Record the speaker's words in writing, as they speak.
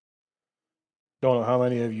Don't know how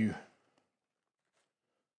many of you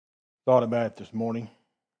thought about it this morning,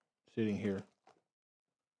 sitting here.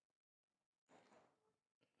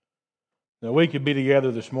 Now, we could be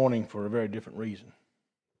together this morning for a very different reason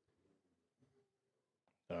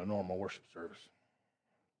than a normal worship service.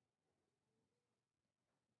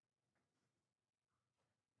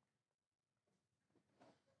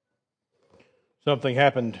 Something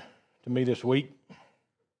happened to me this week. It's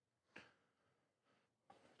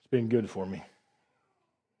been good for me.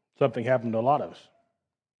 Something happened to a lot of us.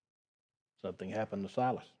 Something happened to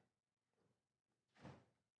Silas.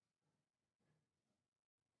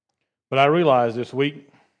 But I realized this week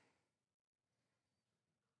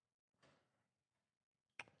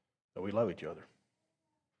that we love each other.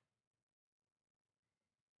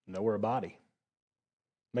 And that we're a body.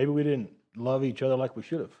 Maybe we didn't love each other like we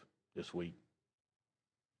should have this week.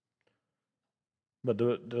 But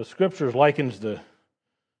the Scriptures likens the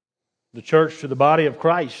church to the body of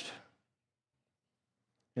Christ.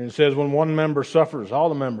 And it says when one member suffers, all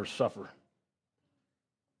the members suffer.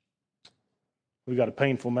 We got a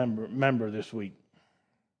painful member this week.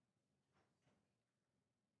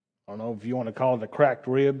 I don't know if you want to call it a cracked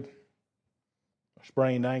rib, a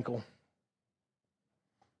sprained ankle,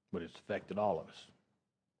 but it's affected all of us.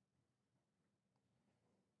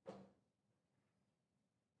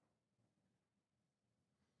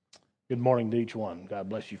 Good morning to each one. God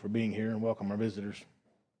bless you for being here and welcome our visitors.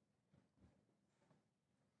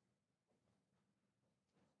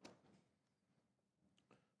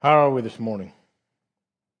 How are we this morning?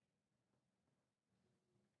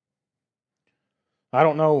 I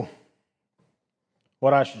don't know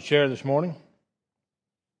what I should share this morning.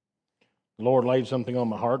 The Lord laid something on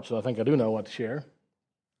my heart, so I think I do know what to share.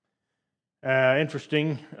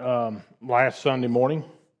 Interesting, last Sunday morning,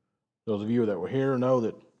 those of you that were here know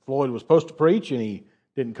that Floyd was supposed to preach, and he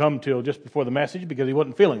didn't come till just before the message because he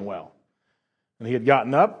wasn't feeling well. And he had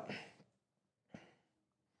gotten up.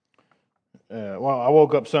 I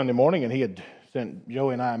woke up Sunday morning, and he had sent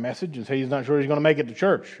Joey and I a message and said he's not sure he's going to make it to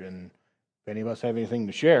church. And if any of us have anything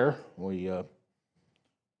to share, we, ask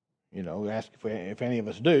if any of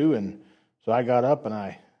us do. And so I got up,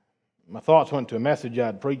 and my thoughts went to a message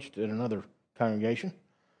I'd preached at another congregation.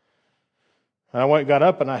 And I got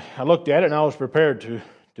up, and I looked at it, and I was prepared to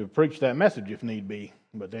preach that message if need be.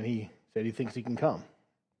 But then he said he thinks he can come.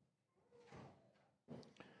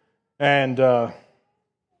 And then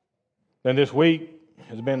this week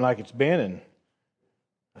has been like it's been, and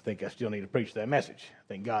I think I still need to preach that message. I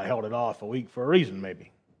think God held it off a week for a reason, maybe.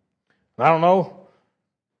 I don't know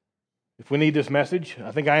if we need this message.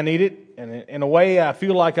 I think I need it. And in a way, I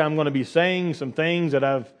feel like I'm going to be saying some things that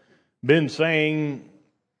I've been saying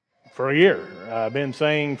for a year. I've been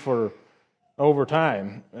saying for over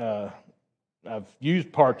time. I've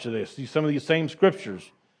used parts of this, some of these same scriptures.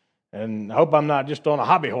 And I hope I'm not just on a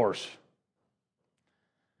hobby horse.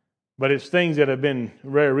 But it's things that have been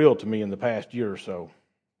very real to me in the past year or so.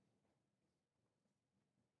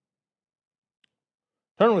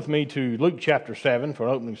 Turn with me to Luke chapter 7 for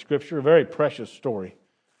an opening scripture, a very precious story.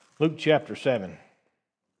 Luke chapter 7.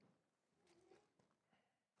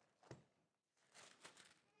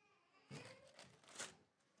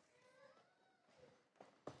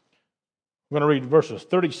 I'm going to read verses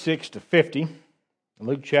 36 to 50.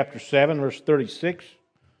 Luke chapter 7, verse 36.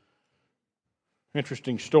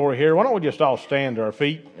 Interesting story here. Why don't we just all stand to our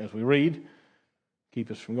feet as we read?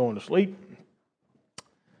 Keep us from going to sleep.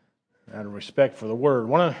 Out of respect for the word.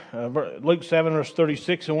 Luke 7, verse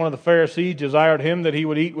 36, and one of the Pharisees desired him that he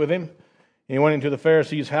would eat with him. And he went into the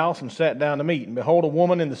Pharisee's house and sat down to meat. And behold, a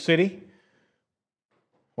woman in the city,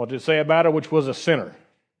 what did it say about her? Which was a sinner.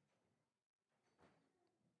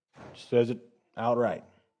 It says it outright.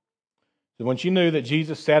 So when she knew that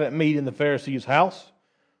Jesus sat at meat in the Pharisee's house,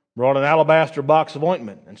 brought an alabaster box of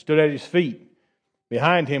ointment, and stood at his feet,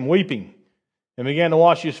 behind him weeping, and began to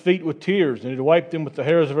wash his feet with tears, and to wipe them with the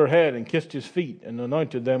hairs of her head, and kissed his feet, and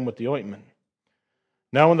anointed them with the ointment.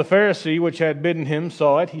 Now when the Pharisee which had bidden him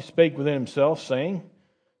saw it, he spake within himself, saying,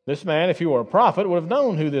 This man, if he were a prophet, would have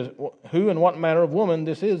known who and what manner of woman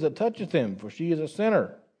this is that toucheth him, for she is a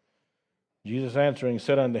sinner. Jesus answering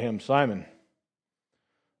said unto him, Simon,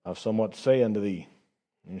 I have somewhat to say unto thee.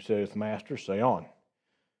 And he saith, Master, say on.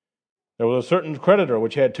 There was a certain creditor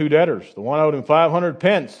which had two debtors. The one owed him 500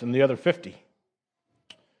 pence, and the other 50.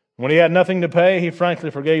 When he had nothing to pay, he frankly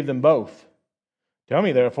forgave them both. Tell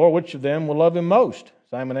me, therefore, which of them will love him most?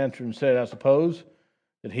 Simon answered and said, I suppose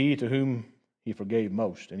that he to whom he forgave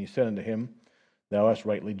most. And he said unto him, Thou hast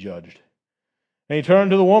rightly judged. And he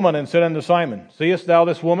turned to the woman and said unto Simon, Seest thou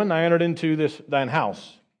this woman? I entered into thine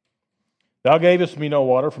house. Thou gavest me no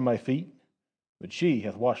water for my feet, but she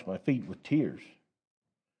hath washed my feet with tears,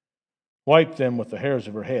 wiped them with the hairs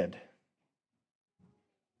of her head.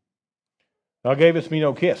 Thou gavest me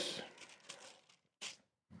no kiss.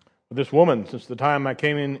 But this woman, since the time I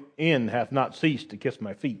came in, hath not ceased to kiss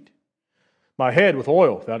my feet. My head with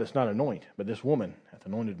oil thou didst not anoint, but this woman hath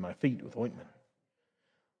anointed my feet with ointment.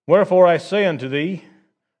 Wherefore I say unto thee,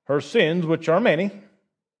 her sins, which are many,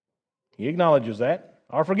 he acknowledges that,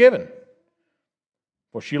 are forgiven.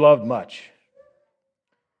 For she loved much.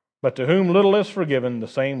 But to whom little is forgiven, the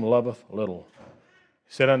same loveth little.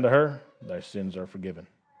 He said unto her, thy sins are forgiven.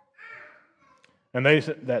 And they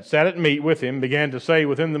that sat at meat with him began to say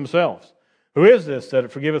within themselves, who is this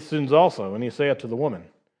that forgiveth sins also? And he saith to the woman,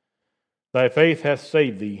 thy faith hath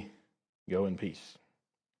saved thee. Go in peace.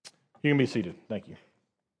 You can be seated. Thank you.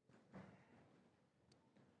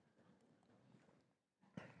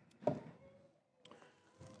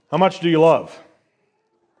 How much do you love?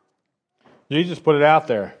 Jesus put it out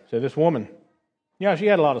there. Said, this woman, yeah, she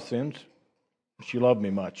had a lot of sins, but she loved me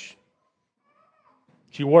much.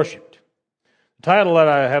 She worshiped. The title that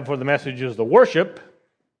I have for the message is The Worship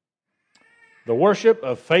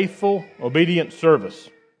of Faithful, Obedient Service.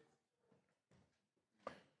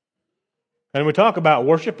 And we talk about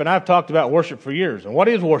worship, and I've talked about worship for years. And what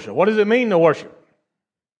is worship? What does it mean to worship?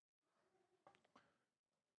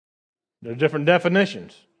 There are different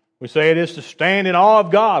definitions. We say it is to stand in awe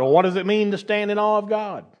of God. Well, what does it mean to stand in awe of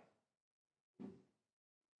God?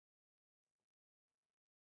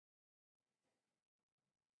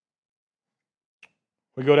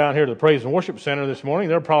 We go down here to the Praise and Worship Center this morning.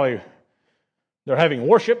 They're having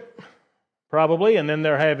worship, probably, and then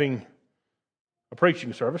they're having a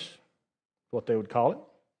preaching service, what they would call it.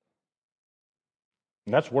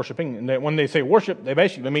 And that's worshiping. And when they say worship, they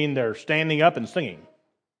basically mean they're standing up and singing.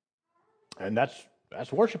 And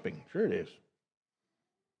that's worshiping. Sure it is.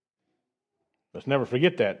 Let's never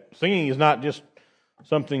forget that. Singing is not just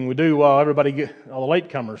something we do while all the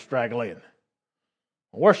latecomers straggle in.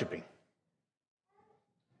 Worshiping.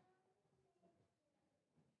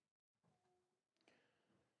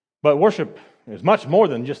 But worship is much more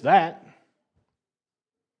than just that.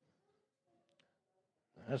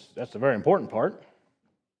 That's a very important part.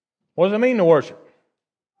 What does it mean to worship?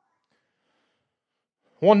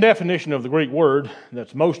 One definition of the Greek word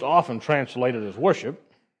that's most often translated as worship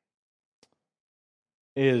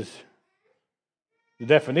the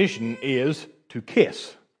definition is to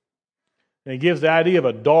kiss. And it gives the idea of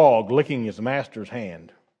a dog licking his master's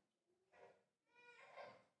hand.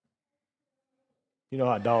 You know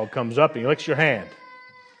how a dog comes up and he licks your hand.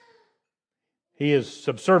 He is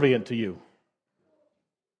subservient to you.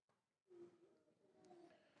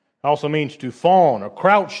 It also means to fawn or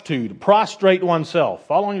crouch to prostrate oneself,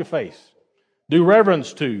 fall on your face, do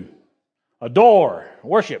reverence to, adore,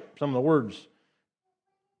 worship. Some of the words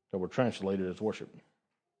that were translated as worship.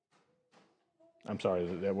 I'm sorry,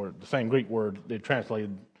 that were the same Greek word. They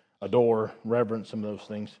translated adore, reverence, some of those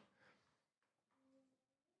things.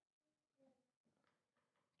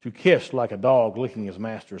 To kiss like a dog licking his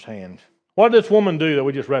master's hand. What did this woman do that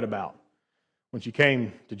we just read about when she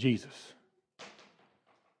came to Jesus?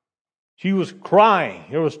 She was crying.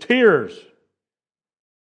 There was tears.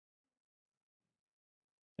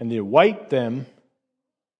 And they wiped them.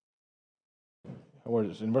 Where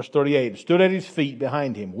is it? In verse 38, stood at his feet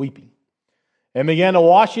behind him, weeping, and began to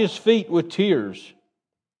wash his feet with tears,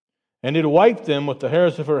 and did wipe them with the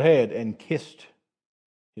hairs of her head, and kissed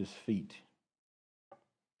his feet,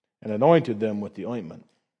 and anointed them with the ointment.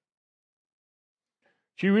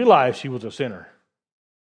 She realized she was a sinner.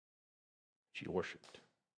 She worshiped.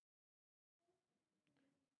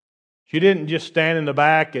 She didn't just stand in the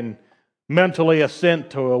back and mentally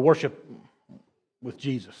assent to a worship with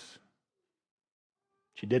Jesus.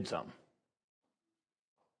 She did something.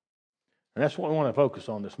 And that's what we want to focus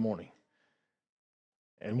on this morning.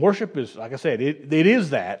 And worship is, like I said, it is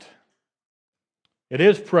that. It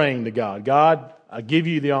is praying to God. God, I give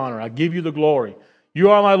you the honor. I give you the glory. You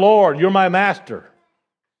are my Lord. You're my master.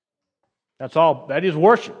 That's all. That is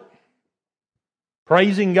worship.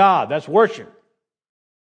 Praising God. That's worship.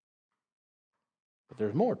 But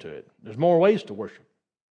there's more to it. There's more ways to worship.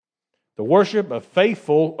 The worship of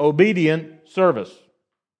faithful, obedient service.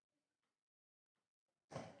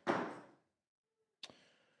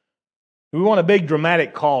 We want a big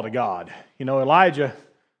dramatic call to God. You know,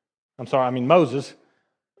 Moses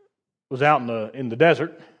was out in the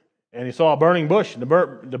desert, and he saw a burning bush, and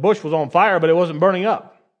the bush was on fire, but it wasn't burning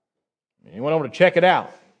up. And he went over to check it out.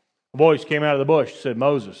 A voice came out of the bush and said,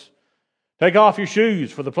 Moses, take off your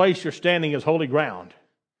shoes, for the place you're standing is holy ground.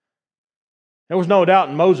 There was no doubt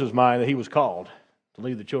in Moses' mind that he was called to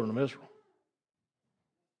lead the children of Israel.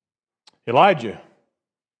 Elijah,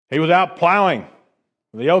 he was out plowing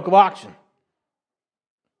with a yoke of oxen.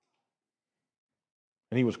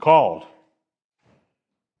 And he was called.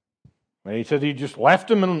 And he said he just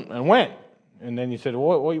left him and went. And then he said,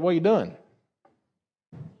 what are you doing?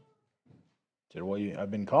 He said, well,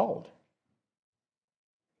 I've been called.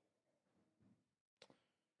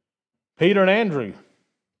 Peter and Andrew,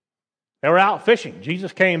 they were out fishing.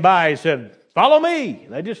 Jesus came by. He said, follow me.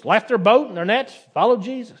 They just left their boat and their nets, followed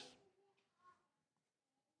Jesus.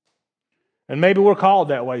 And maybe we're called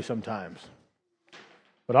that way sometimes.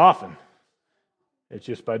 But often, it's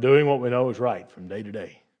just by doing what we know is right from day to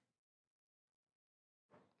day.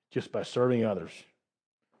 Just by serving others.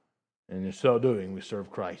 And in so doing, we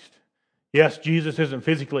serve Christ. Yes, Jesus isn't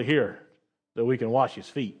physically here so we can wash his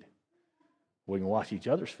feet. We can wash each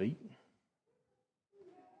other's feet.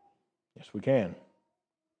 Yes, we can.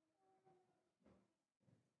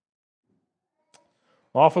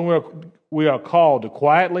 Often we are called to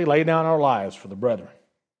quietly lay down our lives for the brethren.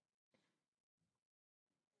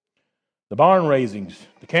 The barn raisings,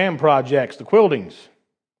 the CAM projects, the quiltings.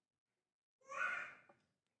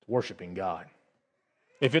 Worshiping God.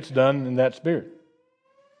 If it's done in that spirit.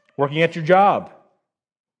 Working at your job.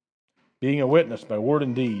 Being a witness by word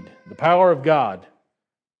and deed. The power of God.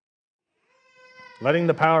 Letting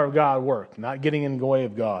the power of God work. Not getting in the way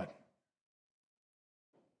of God.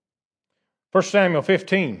 1 Samuel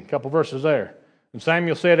 15, a couple verses there. And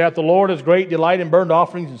Samuel said, hath the Lord as great delight in burnt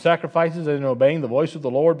offerings and sacrifices as in obeying the voice of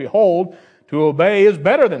the Lord? Behold, to obey is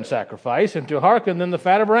better than sacrifice, and to hearken than the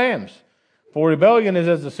fat of rams. For rebellion is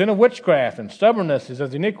as the sin of witchcraft, and stubbornness is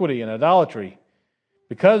as iniquity and idolatry.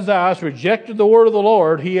 Because thou hast rejected the word of the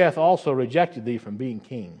Lord, he hath also rejected thee from being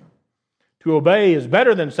king. To obey is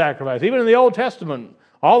better than sacrifice. Even in the Old Testament,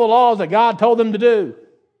 all the laws that God told them to do.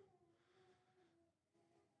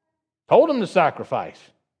 Told them to sacrifice.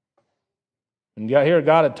 And here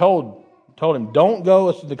God had told him, don't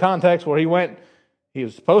go. This is the context where he went. He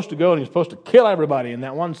was supposed to go and he was supposed to kill everybody in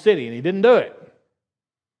that one city, and he didn't do it.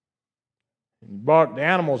 He brought the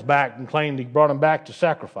animals back and claimed he brought them back to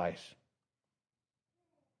sacrifice.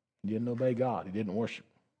 He didn't obey God. He didn't worship.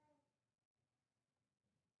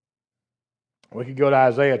 We could go to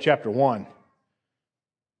Isaiah chapter 1.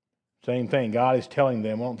 Same thing. God is telling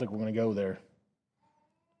them, I don't think we're going to go there.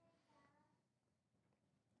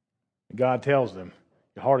 God tells them,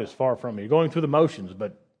 your heart is far from me. You're going through the motions,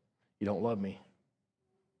 but you don't love me.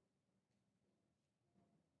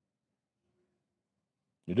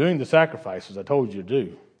 You're doing the sacrifices I told you to do,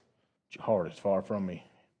 but your heart is far from me.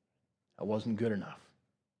 That wasn't good enough.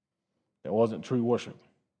 That wasn't true worship.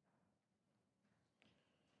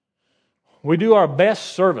 We do our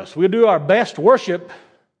best service. We do our best worship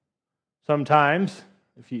sometimes,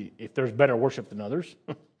 if there's better worship than others,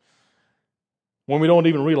 when we don't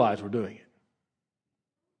even realize we're doing it.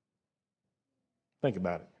 Think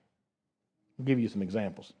about it. I'll give you some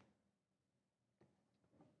examples.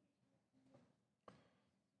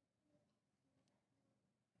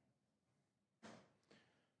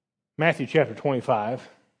 Matthew chapter 25.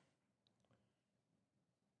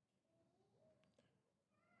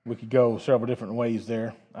 We could go several different ways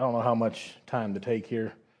there. I don't know how much time to take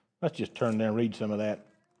here. Let's just turn there and read some of that.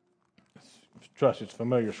 Trust it's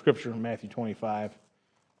familiar scripture, Matthew 25.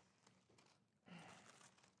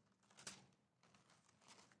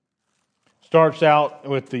 Starts out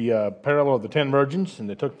with the parable of the 10 virgins, and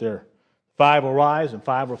they took their 5 were wise and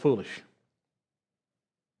 5 were foolish.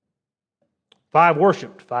 5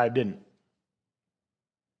 worshipped, 5 didn't.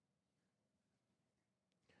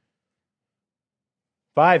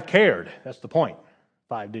 5 cared. That's the point.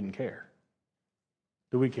 5 didn't care.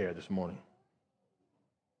 Do we care this morning?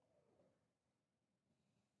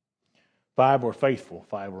 5 were faithful,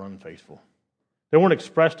 5 were unfaithful. They weren't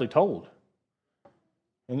expressly told.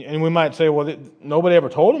 And we might say, well, nobody ever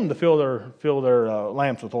told them to fill their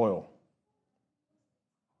lamps with oil.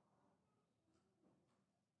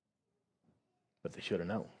 But they should have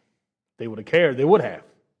known. If they would have cared, they would have.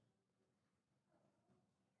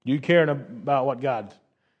 Do you care about what God?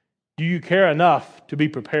 Do you care enough to be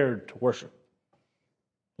prepared to worship?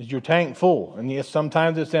 Is your tank full? And yes,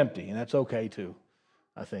 sometimes it's empty, and that's okay too,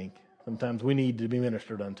 I think. Sometimes we need to be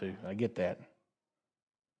ministered unto. I get that.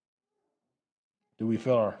 Do we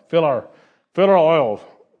fill our oil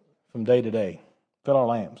from day to day? Fill our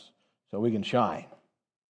lamps so we can shine.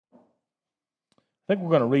 I think we're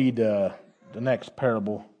going to read the next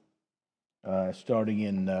parable, starting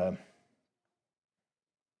in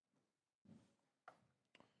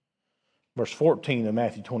verse 14 of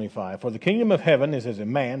Matthew 25. For the kingdom of heaven is as a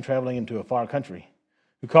man traveling into a far country,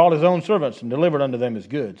 who called his own servants and delivered unto them his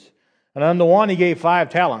goods. And unto one he gave 5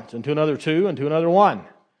 talents, and to another 2, and to another 1,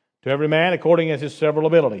 to every man according as his several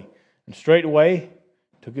ability. And straightway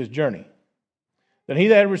took his journey. Then he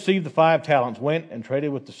that had received the 5 talents went and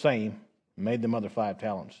traded with the same, and made them other 5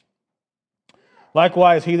 talents.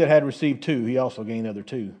 Likewise he that had received 2, he also gained other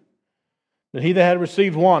 2. Then he that had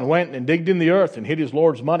received 1 went and digged in the earth, and hid his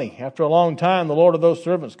Lord's money. After a long time the Lord of those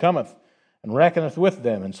servants cometh, and reckoneth with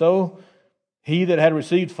them. And so he that had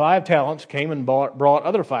received 5 talents came and brought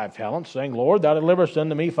other 5 talents, saying, Lord, thou deliverest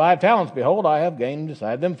unto me 5 talents. Behold, I have gained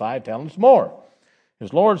beside them 5 talents more.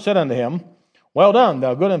 His Lord said unto him, Well done,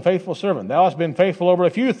 thou good and faithful servant. Thou hast been faithful over a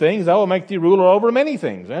few things. I will make thee ruler over many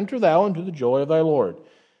things. Enter thou into the joy of thy Lord.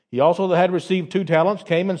 He also that had received 2 talents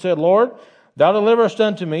came and said, Lord, thou deliverest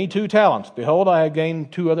unto me 2 talents. Behold, I have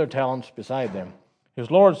gained 2 other talents beside them. His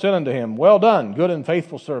Lord said unto him, Well done, good and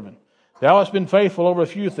faithful servant. Thou hast been faithful over a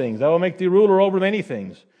few things. I will make thee ruler over many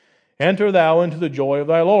things. Enter thou into the joy of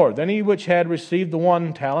thy Lord. Then he which had received the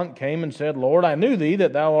 1 talent came and said, Lord, I knew thee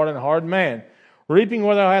that thou art an hard man, reaping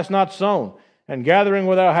where thou hast not sown, and gathering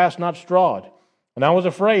where thou hast not strawed. And I was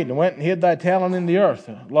afraid, and went and hid thy talent in the earth.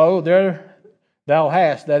 Lo, there thou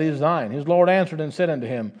hast, that is thine. His Lord answered and said unto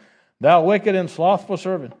him, Thou wicked and slothful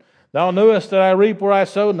servant, thou knewest that I reap where I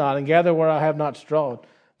sowed not, and gather where I have not strawed.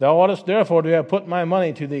 Thou oughtest therefore to have put my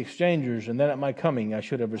money to the exchangers, and then at my coming I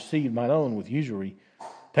should have received mine own with usury.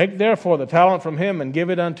 Take therefore the talent from him, and give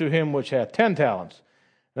it unto him which hath 10 talents.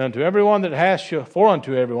 And unto everyone that hath, for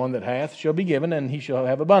unto everyone that hath shall be given, and he shall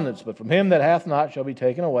have abundance. But from him that hath not shall be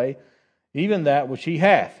taken away even that which he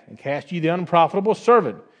hath. And cast ye the unprofitable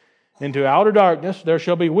servant into outer darkness. There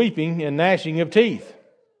shall be weeping and gnashing of teeth.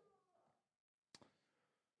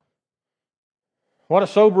 What a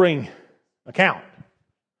sobering account.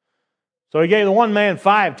 So he gave the one man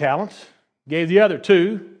 5 talents, gave the other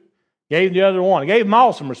 2, gave the other 1. He gave them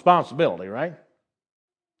all some responsibility, right?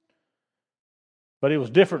 But it was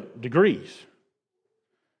different degrees.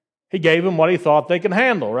 He gave them what he thought they could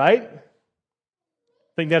handle, right?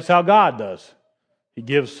 I think that's how God does. He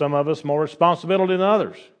gives some of us more responsibility than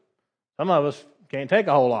others. Some of us can't take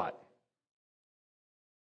a whole lot.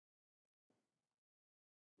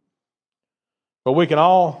 But we can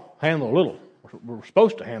all handle a little. We're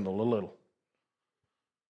supposed to handle a little.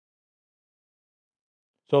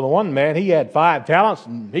 So the one man, he had 5 talents,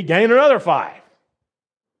 and he gained another 5.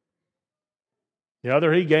 The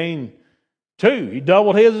other, he gained 2. He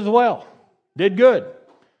doubled his as well. Did good.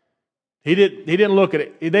 He didn't look at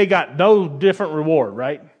it. They got no different reward,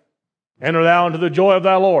 right? Enter thou into the joy of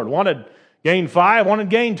thy Lord. One had gained 5, one had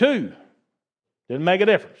gained 2. Didn't make a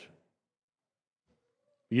difference.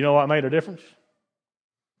 You know what made a difference?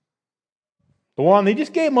 The one, he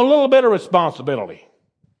just gave him a little bit of responsibility.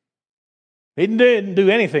 He didn't do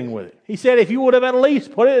anything with it. He said if you would have at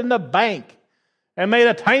least put it in the bank and made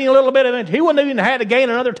a tiny little bit of it, he wouldn't have even had to gain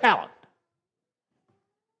another talent.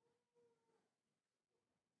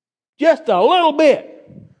 Just a little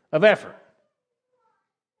bit of effort.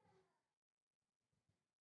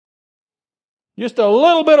 Just a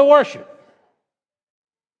little bit of worship.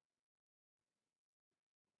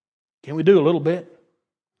 Can we do a little bit?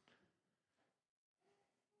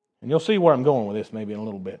 And you'll see where I'm going with this maybe in a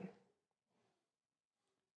little bit.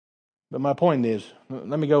 But my point is,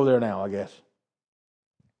 let me go there now, I guess.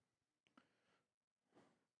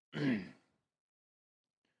 I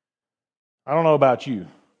don't know about you,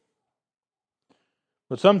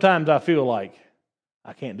 but sometimes I feel like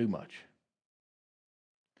I can't do much.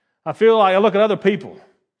 I feel like I look at other people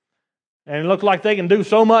and it looks like they can do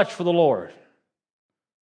so much for the Lord.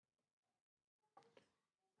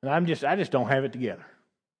 And I just don't have it together.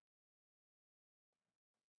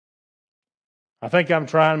 I think I'm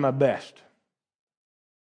trying my best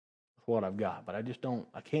with what I've got, but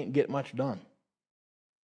I can't get much done.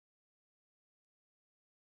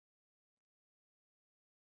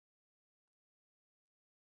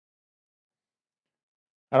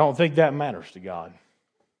 I don't think that matters to God.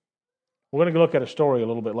 We're going to look at a story a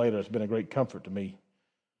little bit later that's been a great comfort to me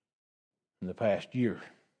in the past year.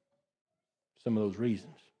 Some of those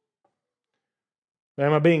reasons. But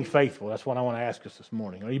am I being faithful? That's what I want to ask us this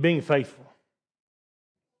morning. Are you being faithful?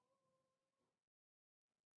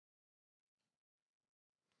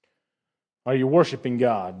 Are you worshiping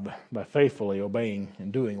God by faithfully obeying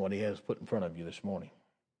and doing what He has put in front of you this morning?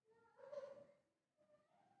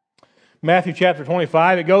 Matthew chapter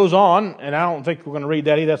 25, it goes on, and I don't think we're going to read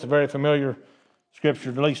that either. That's a very familiar scripture,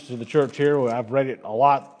 at least to the church here. I've read it a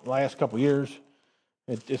lot the last couple of years.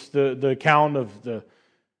 It's the account of the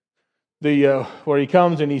where He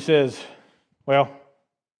comes and He says, well,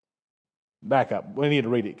 back up. We need to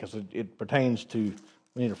read it because it pertains to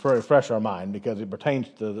We need to refresh our mind because it pertains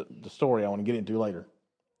to the story I want to get into later.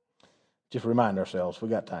 Just remind ourselves, we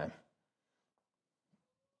got time.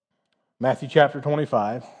 Matthew chapter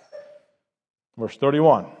 25, verse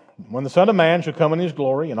 31. When the Son of Man shall come in his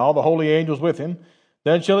glory, and all the holy angels with him,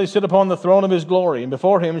 then shall he sit upon the throne of his glory, and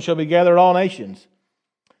before him shall be gathered all nations.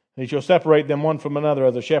 And he shall separate them one from another,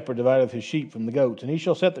 as a shepherd divideth his sheep from the goats. And he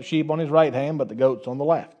shall set the sheep on his right hand, but the goats on the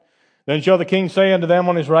left. Then shall the King say unto them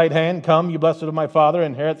on his right hand, Come, you blessed of my Father,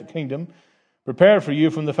 inherit the kingdom prepared for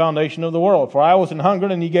you from the foundation of the world. For I was an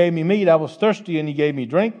hungered, and ye gave me meat. I was thirsty, and ye gave me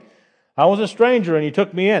drink. I was a stranger, and ye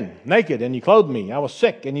took me in. Naked, and ye clothed me. I was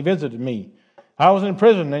sick, and ye visited me. I was in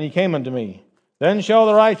prison, and ye came unto me. Then shall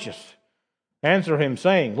the righteous answer him,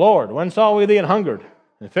 saying, Lord, when saw we thee an hungered,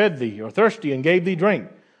 and fed thee, or thirsty, and gave thee drink?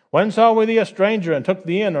 When saw we thee a stranger, and took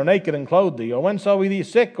thee in, or naked, and clothed thee? Or when saw we thee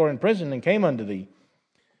sick, or in prison, and came unto thee?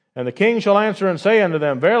 And the King shall answer and say unto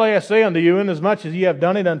them, Verily I say unto you, inasmuch as ye have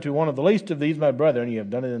done it unto one of the least of these my brethren, ye have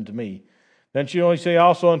done it unto me. Then shall he say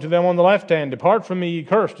also unto them on the left hand, Depart from me, ye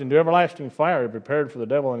cursed, into everlasting fire, prepared for the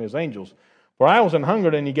devil and his angels. For I was an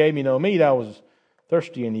hungered, and ye gave me no meat. I was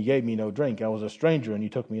thirsty, and ye gave me no drink. I was a stranger, and ye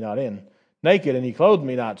took me not in. Naked, and ye clothed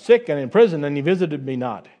me not. Sick, and in prison, and ye visited me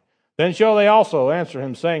not. Then shall they also answer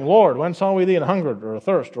him, saying, Lord, when saw we thee an hungered, or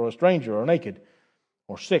athirst, or a stranger, or naked,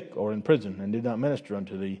 or sick, or in prison, and did not minister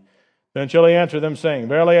unto thee? Then shall he answer them, saying,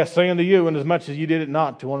 Verily I say unto you, inasmuch as ye did it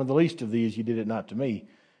not to one of the least of these, ye did it not to me.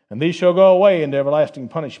 And these shall go away into everlasting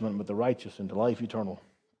punishment, but the righteous into life eternal.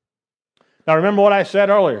 Now remember what I said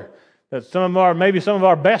earlier, that maybe some of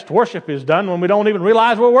our best worship is done when we don't even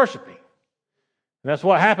realize we're worshiping. And that's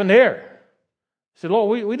what happened here. He said,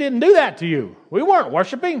 Lord, we didn't do that to you. We weren't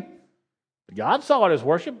worshiping. God saw it as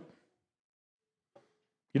worship.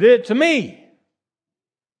 You did it to me.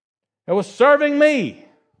 It was serving me.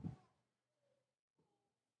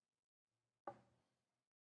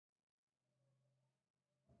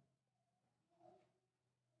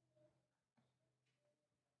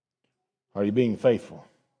 Are you being faithful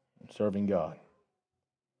in serving God?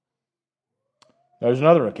 There's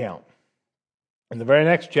another account. In the very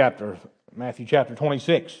next chapter, Matthew chapter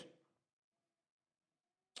 26,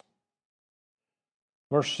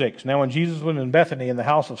 verse 6. Now when Jesus was in Bethany in the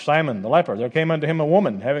house of Simon the leper, there came unto him a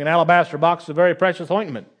woman having an alabaster box of very precious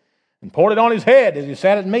ointment, and poured it on his head as he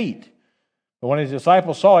sat at meat. But when his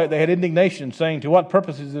disciples saw it, they had indignation, saying, To what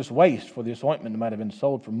purpose is this waste? For this ointment might have been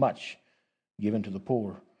sold for much, given to the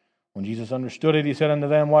poor. When Jesus understood it, he said unto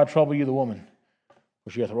them, Why trouble you the woman? For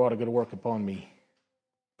she hath wrought a good work upon me.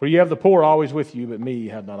 For ye have the poor always with you, but me ye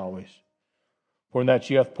have not always. For in that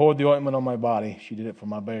she hath poured the ointment on my body, she did it for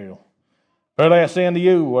my burial. Verily I say unto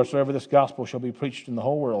you, whatsoever this gospel shall be preached in the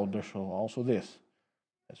whole world, there shall also this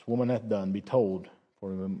woman hath done, be told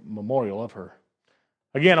for a memorial of her.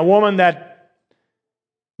 Again, a woman that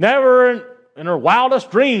never in her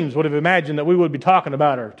wildest dreams would have imagined that we would be talking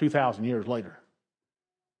about her 2,000 years later.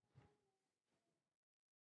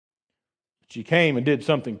 She came and did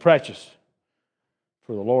something precious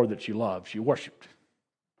for the Lord that she loved. She worshiped.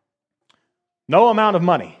 No amount of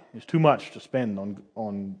money is too much to spend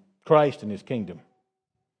on Christ and His kingdom.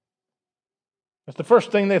 That's the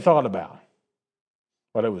first thing they thought about.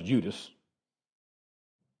 But it was Judas.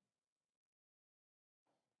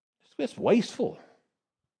 It's wasteful.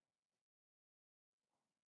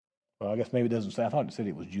 Well, I guess maybe it doesn't say. I thought it said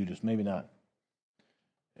it was Judas. Maybe not.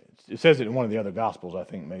 It says it in one of the other Gospels, I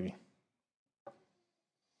think, maybe.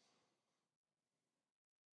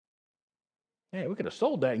 Hey, we could have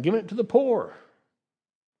sold that and given it to the poor.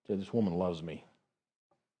 Said, this woman loves me.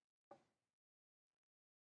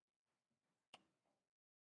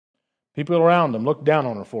 People around them looked down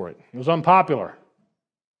on her for it. It was unpopular.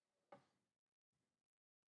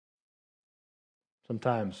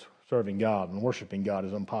 Sometimes serving God and worshiping God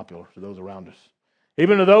is unpopular to those around us.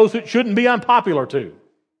 Even to those it shouldn't be unpopular to.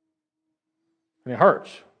 And it hurts.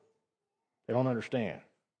 They don't understand.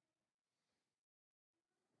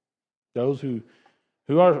 Those who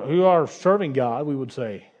are serving God, we would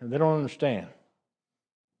say, and they don't understand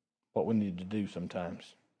what we need to do sometimes.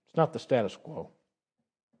 It's not the status quo.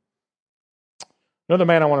 Another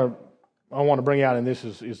man I want to bring out in this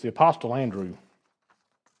is the Apostle Andrew.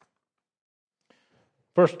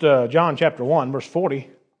 First John chapter 1, verse 40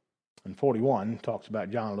 and 41 talks about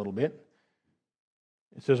John a little bit.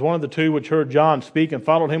 It says, One of the two which heard John speak and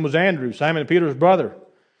followed him was Andrew, Simon Peter's brother.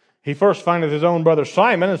 He first findeth his own brother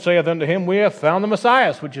Simon, and saith unto him, We have found the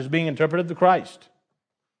Messiah, which is being interpreted the Christ.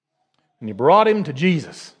 And he brought him to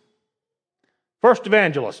Jesus. First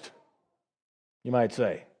evangelist, you might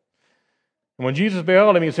say. And when Jesus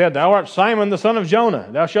beheld him, he said, Thou art Simon the son of Jonah.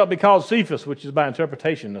 Thou shalt be called Cephas, which is by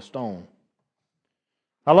interpretation a stone.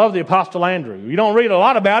 I love the Apostle Andrew. You don't read a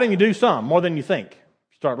lot about him, you do some, more than you think.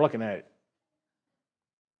 Start looking at it.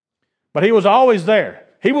 But he was always there.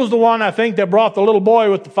 He was the one, I think, that brought the little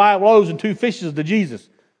boy with the 5 loaves and 2 fishes to Jesus.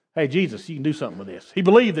 Hey, Jesus, you can do something with this. He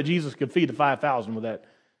believed that Jesus could feed the 5,000 with that.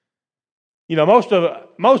 You know, most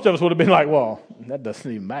of us would have been like, well, that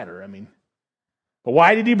doesn't even matter. I mean, but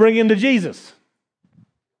why did he bring him to Jesus?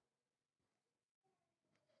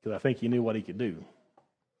 Because I think he knew what he could do.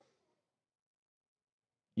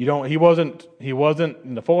 He wasn't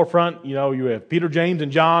in the forefront. You know, you have Peter, James,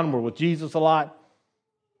 and John were with Jesus a lot.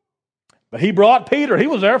 But he brought Peter. He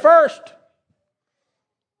was there first.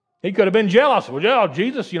 He could have been jealous. Well, yeah,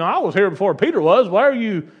 Jesus, I was here before Peter was. Why are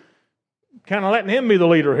you kind of letting him be the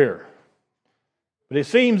leader here? But it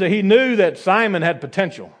seems that he knew that Simon had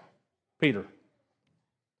potential.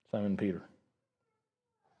 Simon Peter.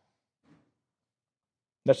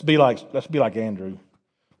 Let's be like Andrew.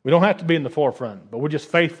 We don't have to be in the forefront, but we're just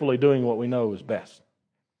faithfully doing what we know is best.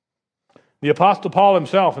 The Apostle Paul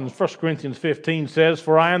himself in 1 Corinthians 15 says,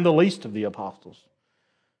 "For I am the least of the apostles."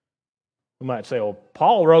 We might say, "Oh,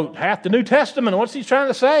 Paul wrote half the New Testament. What's he trying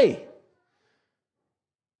to say?"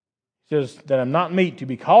 He says that I'm not meet to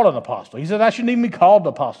be called an apostle. He says I shouldn't even be called an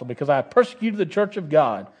apostle because I have persecuted the church of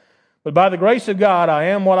God. But by the grace of God I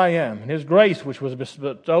am what I am. And His grace which was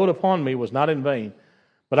bestowed upon me was not in vain.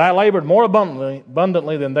 But I labored more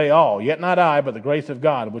abundantly than they all. Yet not I, but the grace of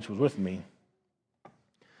God which was with me.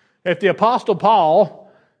 If the Apostle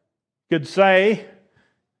Paul could say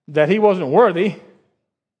that he wasn't worthy,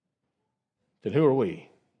 then who are we?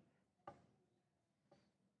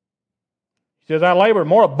 He says, I labored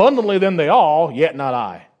more abundantly than they all, yet not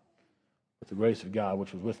I, but the grace of God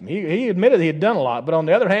which was with me. He admitted he had done a lot, but on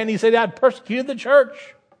the other hand, he said, I'd persecuted the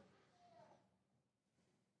church.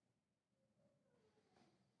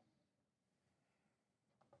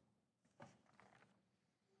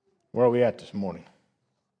 Where are we at this morning?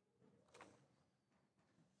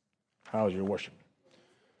 How is your worship?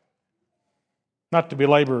 Not to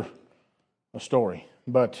belabor a story,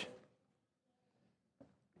 but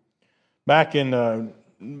back in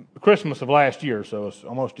Christmas of last year, so it's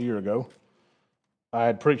almost a year ago, I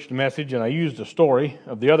had preached a message and I used a story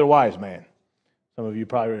of the other wise man. Some of you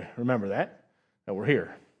probably remember that were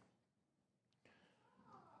here.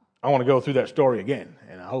 I want to go through that story again,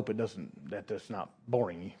 and I hope that's not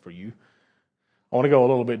boring for you. I want to go a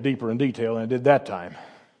little bit deeper in detail than I did that time.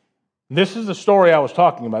 This is the story I was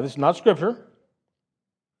talking about. This is not scripture.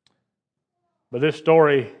 But this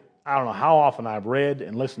story, I don't know how often I've read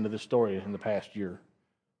and listened to this story in the past year.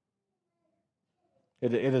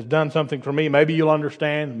 It has done something for me. Maybe you'll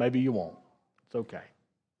understand, maybe you won't. It's okay.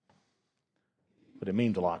 But it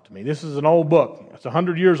means a lot to me. This is an old book. It's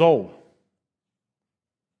 100 years old.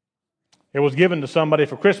 It was given to somebody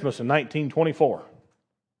for Christmas in 1924.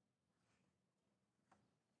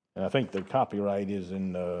 And I think the copyright is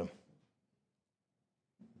in... I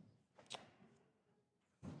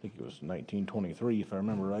think it was 1923, if I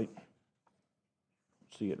remember right.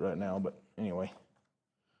 See it right now, but anyway.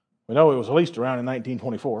 We know it was released around in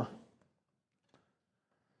 1924.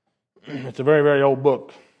 It's a very, very old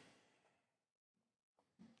book.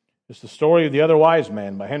 It's the story of the other wise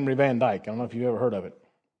man by Henry Van Dyke. I don't know if you've ever heard of it.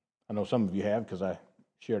 I know some of you have because I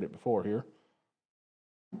shared it before here.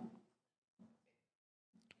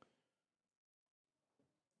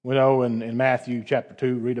 We know in Matthew chapter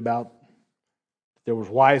 2, read about there was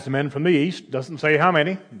wise men from the east. Doesn't say how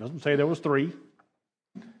many. Doesn't say there was 3.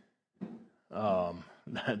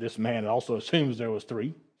 This man also assumes there was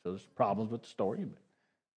 3. So there's problems with the story, but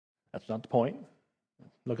that's not the point.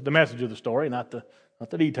 Look at the message of the story, not the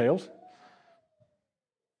details.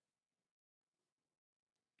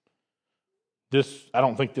 I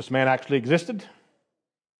don't think this man actually existed,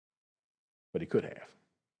 but he could have.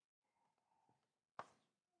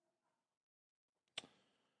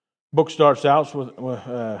 Book starts out with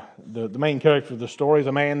the main character of the story is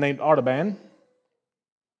a man named Artaban.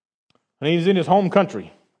 And he's in his home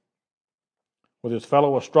country with his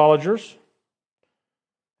fellow astrologers.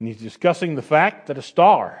 And he's discussing the fact that a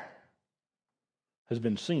star has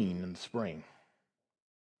been seen in the spring.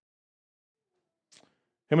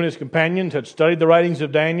 Him and his companions had studied the writings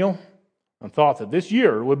of Daniel and thought that this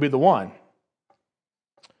year would be the one.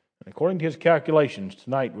 And according to his calculations,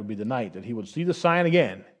 tonight would be the night that he would see the sign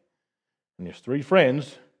again. And his 3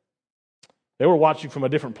 friends, they were watching from a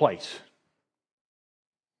different place.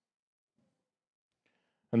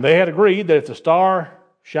 And they had agreed that if the star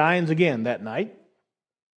shines again that night,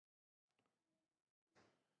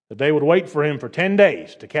 that they would wait for him for 10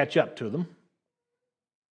 days to catch up to them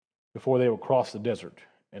before they would cross the desert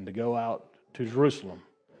and to go out to Jerusalem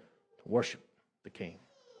to worship the King.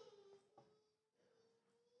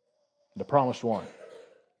 the promised one.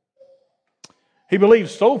 He believed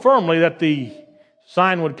so firmly that the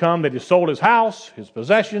sign would come that he sold his house, his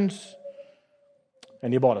possessions,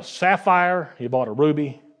 and he bought a sapphire, he bought a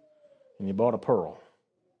ruby, and he bought a pearl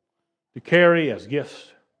to carry as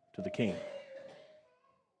gifts to the king.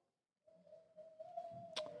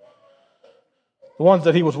 The ones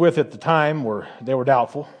that he was with at the time were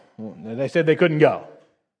doubtful. They said they couldn't go.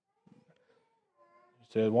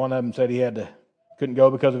 He said one of them said couldn't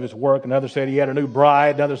go because of his work. Another said he had a new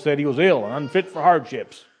bride. Another said he was ill and unfit for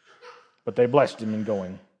hardships. But they blessed him in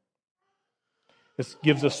going. This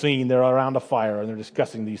gives a scene. They're around a fire and they're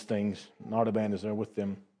discussing these things. And Artaban is there with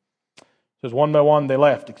them. It says one by one they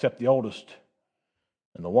left except the oldest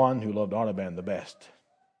and the one who loved Artaban the best.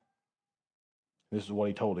 This is what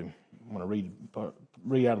he told him. I'm going to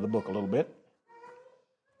read out of the book a little bit.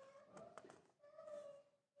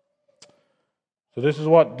 So this is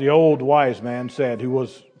what the old wise man said, who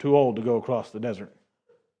was too old to go across the desert.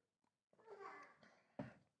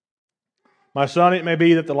 My son, it may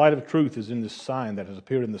be that the light of truth is in this sign that has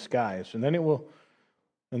appeared in the skies, and then it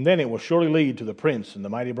will surely lead to the prince and the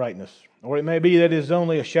mighty brightness. Or it may be that it is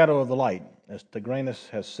only a shadow of the light, as Tigranes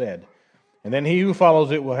has said, and then he who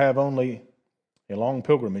follows it will have only a long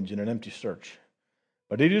pilgrimage and an empty search.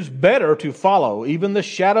 But it is better to follow even the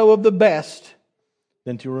shadow of the best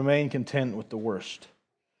than to remain content with the worst.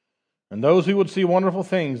 And those who would see wonderful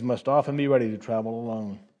things must often be ready to travel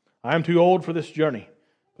alone. I am too old for this journey,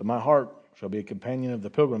 but my heart shall be a companion of the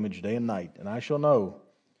pilgrimage day and night, and I shall know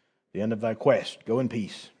the end of thy quest. Go in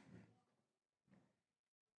peace.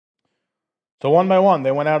 So one by one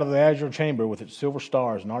they went out of the azure chamber with its silver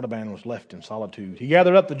stars, and Artaban was left in solitude. He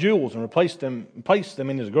gathered up the jewels and placed them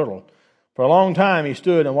in his girdle. For a long time he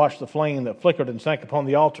stood and watched the flame that flickered and sank upon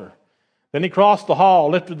the altar. Then he crossed the hall,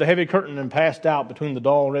 lifted the heavy curtain, and passed out between the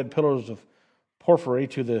dull red pillars of porphyry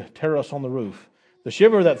to the terrace on the roof. The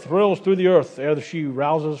shiver that thrills through the earth ere she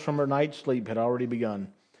rouses from her night's sleep had already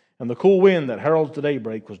begun, and the cool wind that heralds the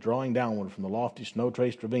daybreak was drawing downward from the lofty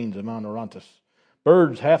snow-traced ravines of Mount Orontes.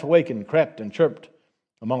 Birds, half awakened, crept and chirped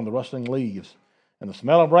among the rustling leaves, and the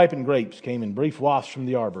smell of ripened grapes came in brief wafts from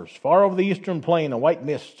the arbors. Far over the eastern plain a white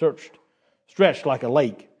mist stretched like a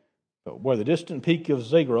lake, but where the distant peak of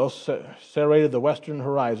Zagros serrated the western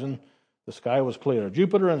horizon, the sky was clear.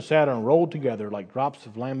 Jupiter and Saturn rolled together like drops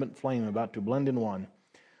of lambent flame about to blend in one.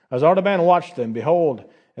 As Artaban watched them, behold,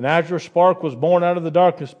 an azure spark was born out of the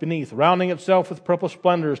darkness beneath, rounding itself with purple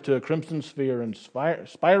splendors to a crimson sphere and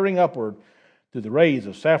spiring upward through the rays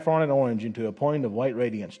of saffron and orange into a point of white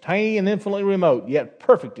radiance, tiny and infinitely remote, yet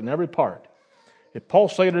perfect in every part. It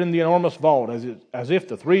pulsated in the enormous vault as if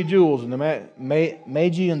the three jewels in the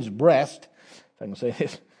Magian's breast, if I can say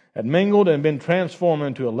this, had mingled and been transformed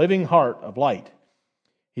into a living heart of light.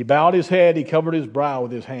 He bowed his head, he covered his brow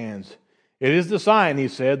with his hands. It is the sign, he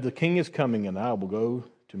said, the king is coming and I will go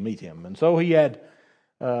to meet him. And so he had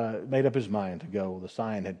made up his mind to go. The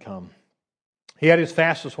sign had come. He had his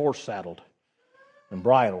fastest horse saddled and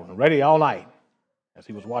bridled and ready all night as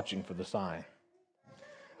he was watching for the sign.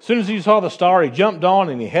 As soon as he saw the star, he jumped on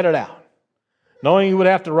and he headed out, knowing he would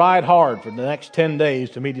have to ride hard for the next 10 days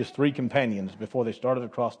to meet his three companions before they started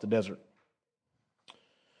across the desert.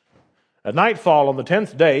 At nightfall on the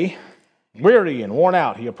 10th day, weary and worn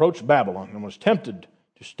out, he approached Babylon and was tempted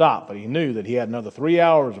to stop, but he knew that he had another 3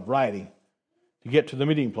 hours of riding to get to the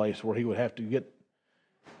meeting place where he would have to get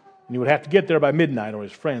there by midnight or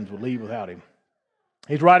his friends would leave without him.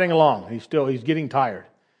 He's riding along. He's getting tired.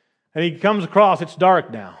 And he comes across, it's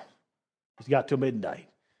dark now. He's got till midnight.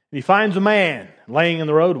 And he finds a man laying in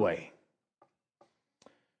the roadway.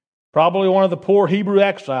 Probably one of the poor Hebrew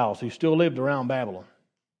exiles who still lived around Babylon.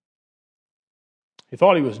 He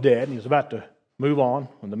thought he was dead, and he was about to move on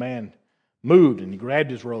when the man moved and he grabbed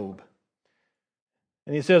his robe.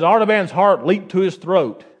 And he says, Artaban's heart leaped to his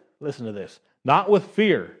throat. Listen to this. Not with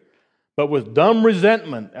fear, but with dumb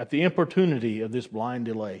resentment at the importunity of this blind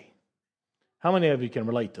delay. How many of you can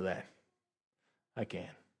relate to that? I can.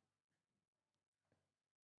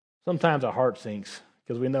 Sometimes our heart sinks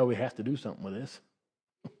because we know we have to do something with this.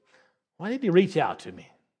 Why did he reach out to me?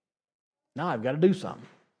 Now I've got to do something.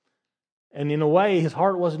 And in a way, his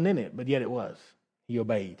heart wasn't in it, but yet it was. He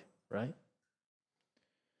obeyed, right?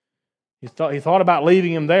 He thought about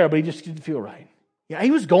leaving him there, but he just didn't feel right. Yeah,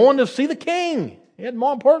 he was going to see the king. He had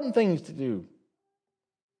more important things to do.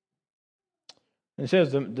 And it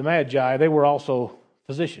says the Magi, they were also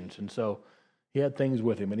physicians, and so he had things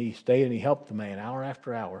with him, and he stayed and he helped the man hour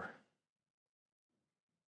after hour.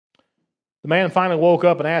 The man finally woke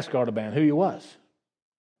up and asked Artaban who he was.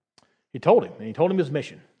 He told him, and he told him his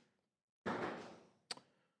mission.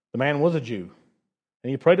 The man was a Jew,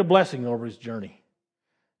 And he prayed a blessing over his journey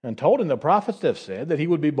and told him the prophets have said that he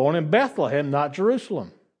would be born in Bethlehem, not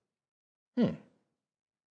Jerusalem.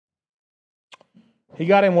 He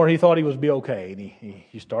got him where he thought he would be okay, and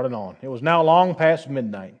he started on. It was now long past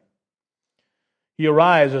midnight. He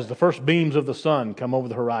arrives as the first beams of the sun come over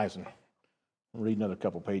the horizon. I'll read another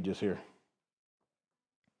couple pages here.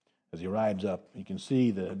 As he rides up, you can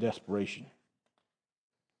see the desperation.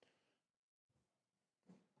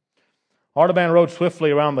 Artaban rode swiftly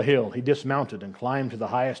around the hill. He dismounted and climbed to the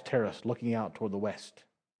highest terrace, looking out toward the west.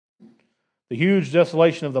 The huge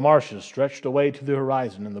desolation of the marshes stretched away to the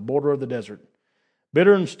horizon and the border of the desert.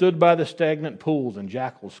 Bittern stood by the stagnant pools, and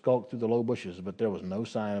jackals skulked through the low bushes, but there was no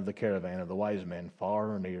sign of the caravan of the wise men,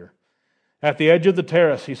 far or near. At the edge of the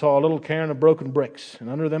terrace, he saw a little cairn of broken bricks, and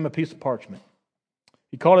under them a piece of parchment.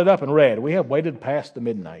 He caught it up and read, "We have waited past the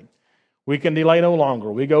midnight. We can delay no longer.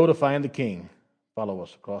 We go to find the king. Follow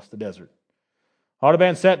us across the desert."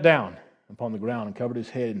 Artaban sat down upon the ground and covered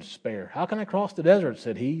his head in despair. "How can I cross the desert,"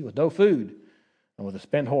 said he, "with no food and with a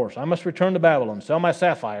spent horse? I must return to Babylon, sell my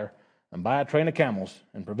sapphire, and buy a train of camels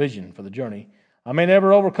and provision for the journey. I may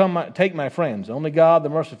never take my friends. Only God the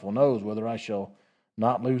merciful knows whether I shall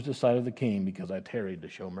not lose the sight of the king because I tarried to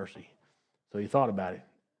show mercy." So he thought about it.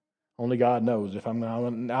 Only God knows if I'm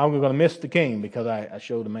going to miss the king because I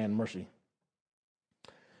showed a man mercy.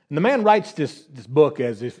 And the man writes this book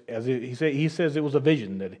as if he says it was a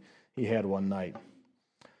vision that he had one night.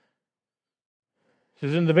 He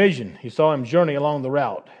says in the vision he saw him journey along the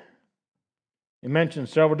route. He mentions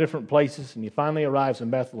several different places, and he finally arrives in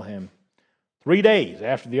Bethlehem 3 days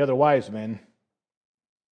after the other wise men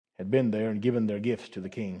had been there and given their gifts to the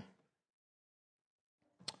king.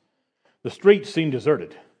 The streets seemed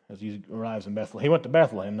deserted as he arrives in Bethlehem. He went to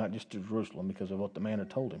Bethlehem, not just to Jerusalem, because of what the man had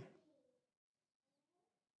told him.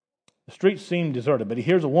 The streets seemed deserted, but he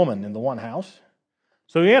hears a woman in the one house.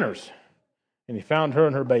 So he enters, and he found her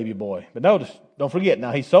and her baby boy. But notice, don't forget,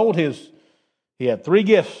 now he had 3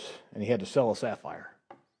 gifts, and he had to sell a sapphire.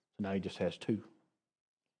 So now he just has 2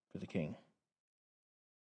 for the king.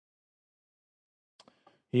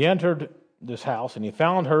 He entered this house, and he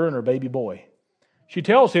found her and her baby boy. She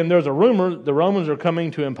tells him there's a rumor the Romans are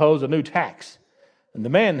coming to impose a new tax, and the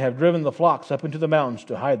men have driven the flocks up into the mountains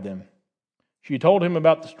to hide them. She told him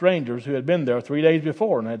about the strangers who had been there 3 days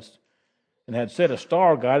before and had said a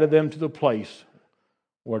star guided them to the place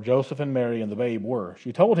where Joseph and Mary and the babe were.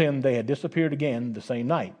 She told him they had disappeared again the same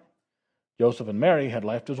night. Joseph and Mary had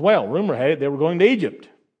left as well. Rumor had it they were going to Egypt.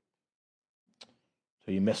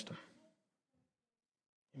 So he missed them.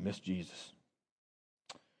 He missed Jesus.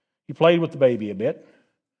 He played with the baby a bit.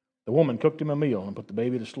 The woman cooked him a meal and put the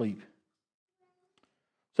baby to sleep.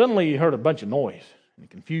 Suddenly he heard a bunch of noise and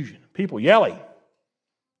confusion. People yelling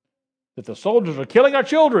that the soldiers are killing our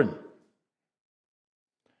children.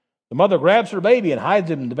 The mother grabs her baby and hides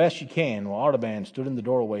him the best she can while Artaban stood in the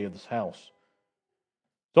doorway of this house.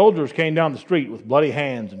 Soldiers came down the street with bloody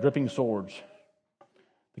hands and dripping swords.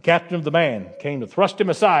 The captain of the band came to thrust him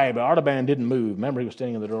aside, but Artaban didn't move. Remember, he was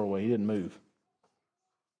standing in the doorway. He didn't move.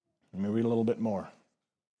 Let me read a little bit more.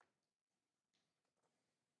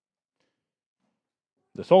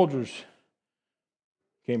 The soldiers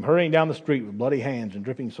came hurrying down the street with bloody hands and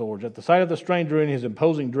dripping swords. At the sight of the stranger in his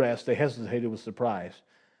imposing dress, they hesitated with surprise.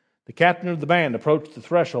 The captain of the band approached the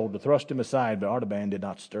threshold to thrust him aside, but Artaban did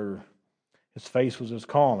not stir. His face was as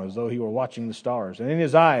calm as though he were watching the stars, and in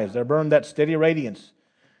his eyes there burned that steady radiance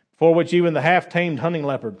before which even the half-tamed hunting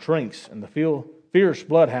leopard shrinks and the fierce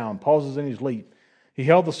bloodhound pauses in his leap. He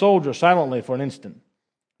held the soldier silently for an instant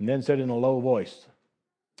and then said in a low voice,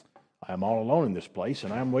 "I am all alone in this place,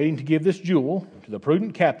 and I am waiting to give this jewel to the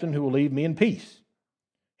prudent captain who will leave me in peace."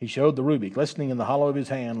 He showed the ruby, glistening in the hollow of his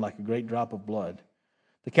hand like a great drop of blood.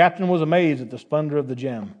 The captain was amazed at the splendor of the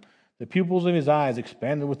gem. The pupils of his eyes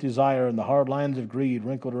expanded with desire, and the hard lines of greed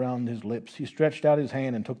wrinkled around his lips. He stretched out his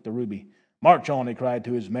hand and took the ruby. "March on," he cried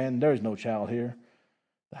to his men. "There is no child here."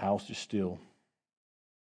 The house is still.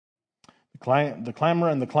 The clamor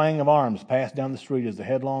and the clang of arms pass down the street as the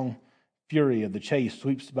headlong fury of the chase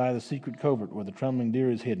sweeps by the secret covert where the trembling deer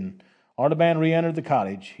is hidden. Artaban re-entered the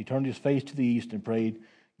cottage. He turned his face to the east and prayed,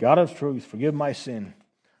 "God of truth, forgive my sin.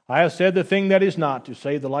 I have said the thing that is not to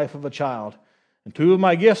save the life of a child, and 2 of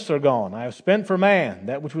my gifts are gone. I have spent for man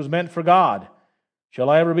that which was meant for God. Shall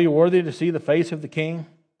I ever be worthy to see the face of the king?"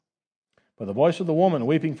 But the voice of the woman,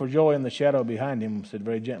 weeping for joy in the shadow behind him, said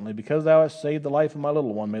very gently, "Because thou hast saved the life of my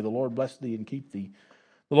little one, may the Lord bless thee and keep thee.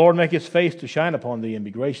 The Lord make his face to shine upon thee and be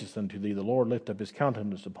gracious unto thee. The Lord lift up his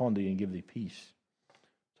countenance upon thee and give thee peace."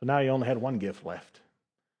 So now he only had one gift left.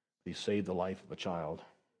 He saved the life of a child.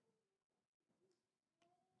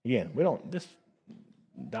 Again,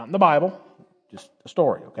 not in the Bible, just a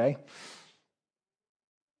story, okay?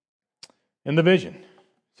 In the vision,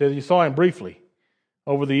 it says he saw him briefly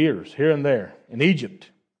over the years, here and there, in Egypt,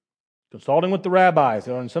 consulting with the rabbis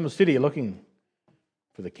or in some city looking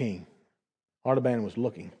for the king. Artaban was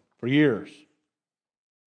looking for years,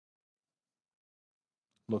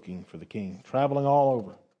 looking for the king, traveling all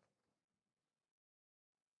over.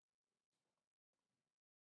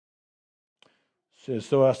 It says,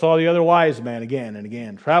 so I saw the other wise man again and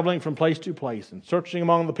again, traveling from place to place and searching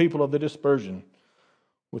among the people of the dispersion,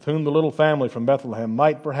 with whom the little family from Bethlehem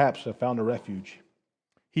might perhaps have found a refuge.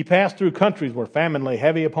 He passed through countries where famine lay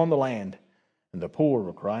heavy upon the land, and the poor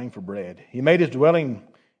were crying for bread. He made his dwelling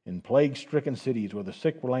in plague-stricken cities where the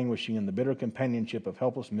sick were languishing in the bitter companionship of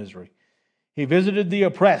helpless misery. He visited the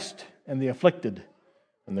oppressed and the afflicted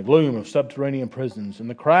in the gloom of subterranean prisons, in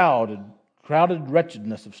the crowded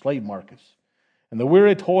wretchedness of slave markets, and the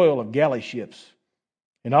weary toil of galley ships.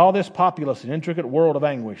 In all this populous and intricate world of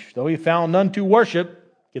anguish, though he found none to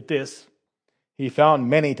worship, get this, he found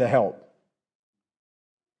many to help.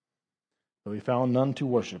 Though he found none to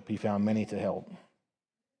worship, he found many to help.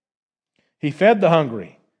 He fed the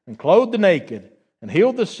hungry and clothed the naked and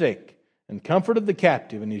healed the sick and comforted the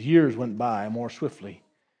captive, and his years went by more swiftly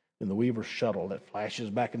than the weaver's shuttle that flashes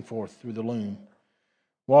back and forth through the loom,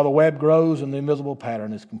 while the web grows and the invisible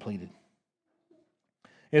pattern is completed.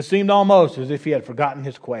 It seemed almost as if he had forgotten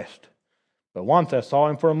his quest. But once I saw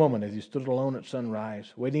him for a moment as he stood alone at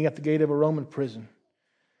sunrise, waiting at the gate of a Roman prison.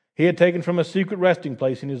 He had taken from a secret resting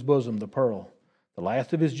place in his bosom the pearl, the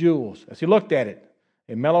last of his jewels. As he looked at it,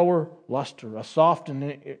 a mellower luster, a soft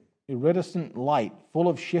and iridescent light, full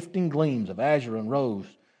of shifting gleams of azure and rose,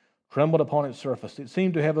 trembled upon its surface. It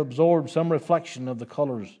seemed to have absorbed some reflection of the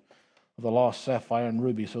colors of the lost sapphire and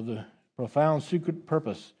ruby, so the profound secret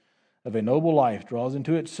purpose of a noble life draws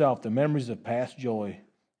into itself the memories of past joy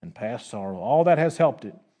and past sorrow. All that has helped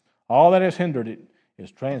it, all that has hindered it,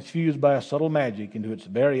 is transfused by a subtle magic into its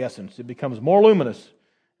very essence. It becomes more luminous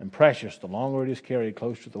and precious the longer it is carried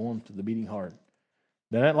close to the warmth of the beating heart.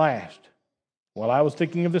 Then at last, while I was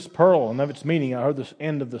thinking of this pearl and of its meaning, I heard the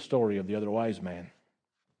end of the story of the other wise man.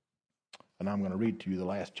 And I'm going to read to you the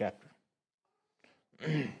last chapter.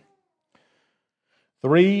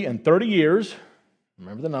 33 years,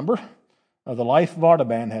 remember the number, of the life of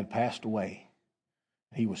Artaban had passed away.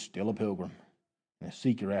 He was still a pilgrim and a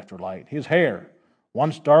seeker after light. His hair,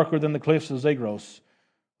 once darker than the cliffs of Zagros,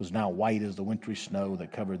 was now white as the wintry snow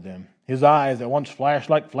that covered them. His eyes, that once flashed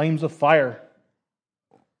like flames of fire,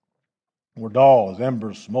 were dull as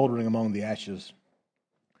embers smoldering among the ashes.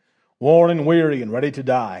 Worn and weary and ready to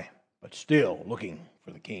die, but still looking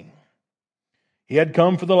for the king. He had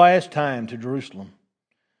come for the last time to Jerusalem.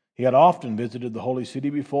 He had often visited the holy city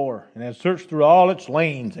before and had searched through all its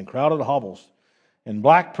lanes and crowded hovels and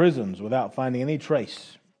black prisons without finding any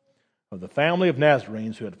trace of the family of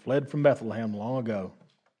Nazarenes who had fled from Bethlehem long ago.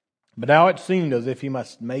 But now it seemed as if he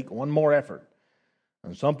must make one more effort,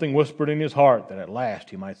 and something whispered in his heart that at last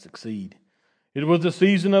he might succeed. It was the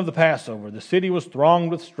season of the Passover. The city was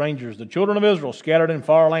thronged with strangers. The children of Israel, scattered in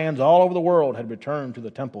far lands all over the world, had returned to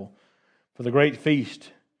the temple for the great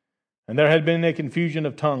feast, and there had been a confusion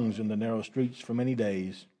of tongues in the narrow streets for many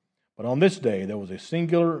days. But on this day there was a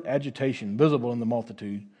singular agitation visible in the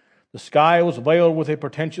multitude. The sky was veiled with a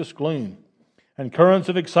portentous gloom, and currents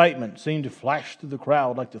of excitement seemed to flash through the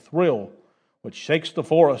crowd like the thrill which shakes the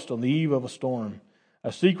forest on the eve of a storm.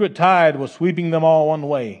 A secret tide was sweeping them all one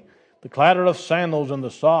way. The clatter of sandals and the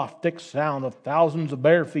soft, thick sound of thousands of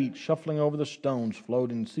bare feet shuffling over the stones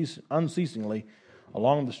flowed unceasingly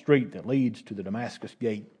along the street that leads to the Damascus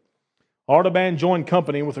gate. Artaban joined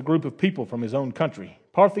company with a group of people from his own country,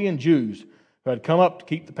 Parthian Jews, who had come up to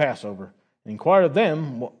keep the Passover, and inquired of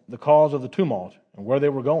them the cause of the tumult and where they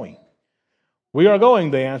were going. "We are going,"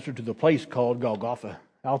 they answered, "to the place called Golgotha,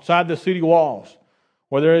 outside the city walls,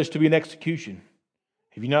 where there is to be an execution.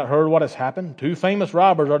 Have you not heard what has happened? 2 famous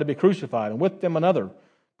robbers are to be crucified, and with them another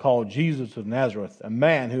called Jesus of Nazareth, a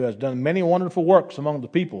man who has done many wonderful works among the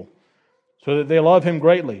people, so that they love him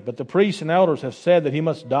greatly. But the priests and elders have said that he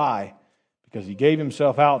must die, because he gave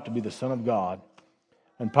himself out to be the Son of God.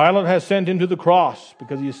 And Pilate has sent him to the cross,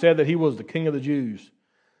 because he said that he was the King of the Jews."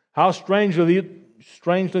 How strangely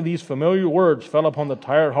these familiar words fell upon the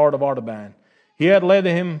tired heart of Artaban. They had led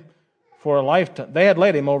him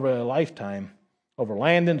over a lifetime, over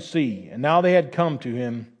land and sea, and now they came to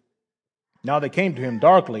him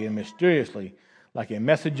darkly and mysteriously, like a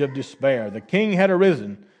message of despair. The king had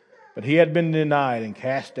arisen, but he had been denied and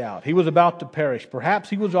cast out. He was about to perish.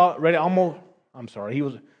 Perhaps he was already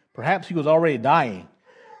dying.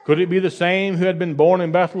 Could it be the same who had been born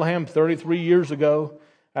in Bethlehem 33 years ago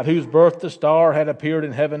at whose birth the star had appeared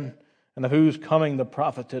in heaven, and of whose coming the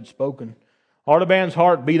prophets had spoken. Artaban's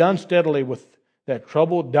heart beat unsteadily with that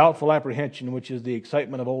troubled, doubtful apprehension which is the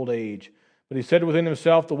excitement of old age. But he said within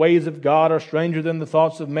himself, the ways of God are stranger than the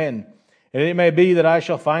thoughts of men. And it may be that I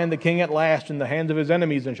shall find the king at last in the hands of his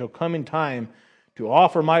enemies, and shall come in time to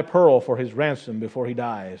offer my pearl for his ransom before he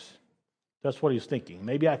dies. That's what he's thinking.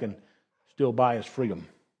 Maybe I can still buy his freedom.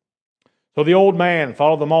 So the old man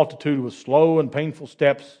followed the multitude with slow and painful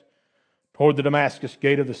steps toward the Damascus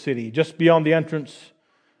gate of the city. Just beyond the entrance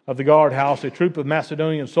of the guardhouse, a troop of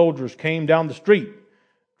Macedonian soldiers came down the street,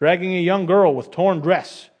 dragging a young girl with torn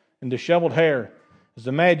dress and disheveled hair. As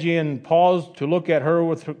the Magian paused to look at her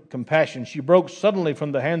with compassion, she broke suddenly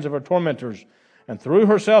from the hands of her tormentors and threw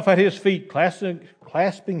herself at his feet,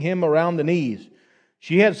 clasping him around the knees.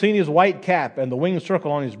 She had seen his white cap and the winged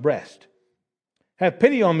circle on his breast. "Have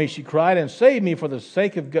pity on me," she cried, "and save me for the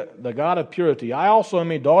sake of the God of purity. I also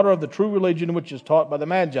am a daughter of the true religion which is taught by the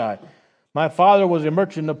Magi. My father was a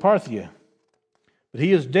merchant of Parthia, but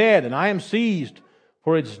he is dead, and I am seized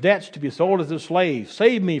for its debts to be sold as a slave.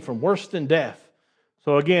 Save me from worse than death."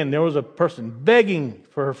 So again, there was a person begging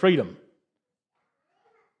for her freedom.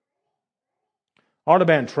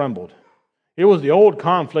 Artaban trembled. It was the old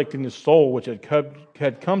conflict in his soul which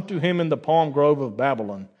had come to him in the palm grove of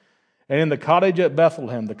Babylon and in the cottage at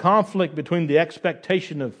Bethlehem, the conflict between the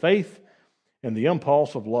expectation of faith and the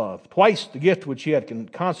impulse of love. Twice the gift which he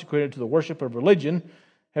had consecrated to the worship of religion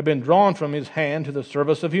had been drawn from his hand to the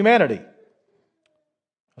service of humanity.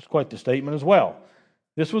 That's quite the statement as well.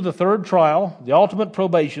 This was the third trial, the ultimate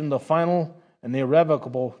probation, the final and the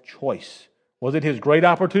irrevocable choice. Was it his great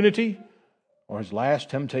opportunity or his last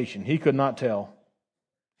temptation? He could not tell.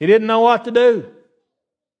 He didn't know what to do.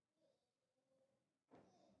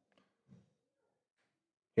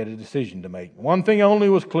 He had a decision to make. One thing only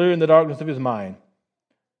was clear in the darkness of his mind.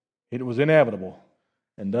 It was inevitable.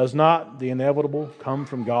 And does not the inevitable come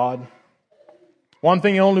from God? One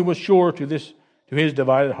thing only was sure to his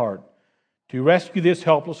divided heart. To rescue this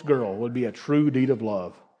helpless girl would be a true deed of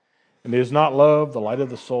love. And is not love the light of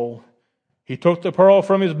the soul? He took the pearl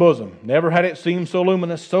from his bosom. Never had it seemed so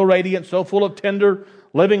luminous, so radiant, so full of tender,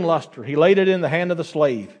 living luster. He laid it in the hand of the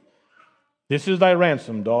slave. "This is thy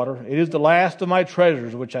ransom, daughter. It is the last of my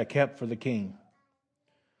treasures which I kept for the king."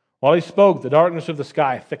 While he spoke, the darkness of the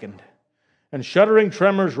sky thickened, and shuddering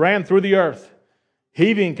tremors ran through the earth,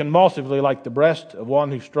 heaving convulsively like the breast of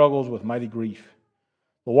one who struggles with mighty grief.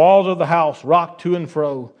 The walls of the house rocked to and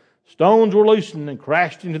fro. Stones were loosened and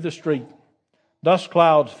crashed into the street. Dust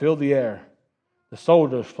clouds filled the air. The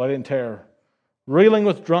soldiers fled in terror, reeling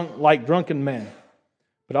like drunken men.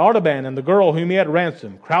 But Artaban and the girl whom he had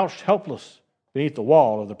ransomed crouched helpless beneath the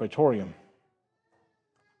wall of the praetorium.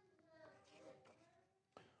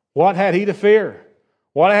 What had he to fear?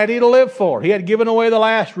 What had he to live for? He had given away the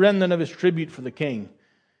last remnant of his tribute for the king.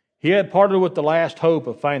 He had parted with the last hope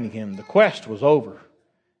of finding him. The quest was over,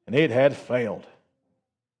 and it had failed.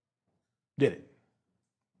 Did it?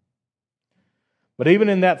 But even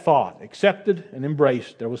in that thought, accepted and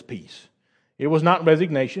embraced, there was peace. It was not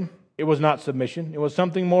resignation. It was not submission. It was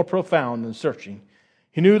something more profound and searching.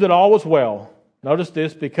 He knew that all was well. Notice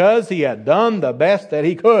this, because he had done the best that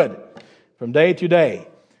he could from day to day.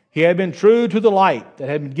 He had been true to the light that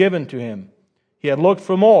had been given to him. He had looked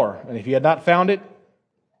for more, and if he had not found it,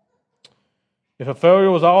 if a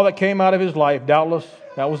failure was all that came out of his life, doubtless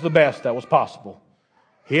that was the best that was possible.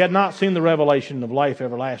 He had not seen the revelation of life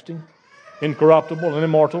everlasting, incorruptible and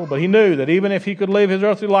immortal, but he knew that even if he could live his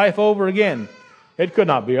earthly life over again, it could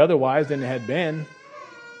not be otherwise than it had been.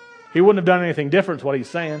 He wouldn't have done anything different, is what he's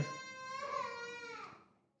saying.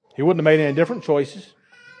 He wouldn't have made any different choices.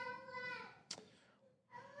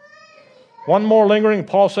 One more lingering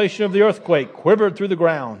pulsation of the earthquake quivered through the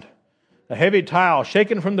ground. A heavy tile,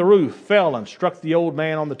 shaken from the roof, fell and struck the old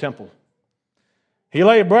man on the temple. He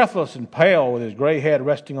lay breathless and pale with his gray head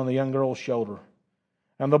resting on the young girl's shoulder,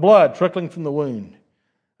 and the blood trickling from the wound.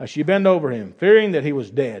 As she bent over him, fearing that he was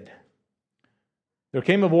dead, there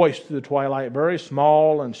came a voice through the twilight, very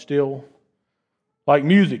small and still, like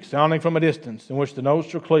music sounding from a distance, in which the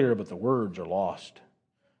notes are clear but the words are lost.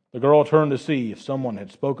 The girl turned to see if someone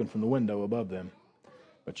had spoken from the window above them,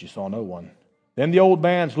 but she saw no one. Then the old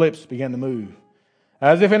man's lips began to move,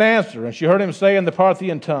 as if in answer, and she heard him say in the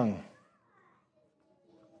Parthian tongue,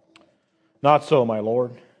 "Not so, my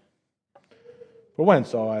lord. For when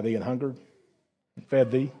saw I thee and hungered, and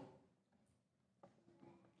fed thee?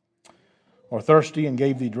 Or thirsty, and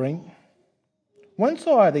gave thee drink? When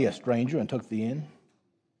saw I thee a stranger, and took thee in?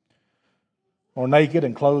 Or naked,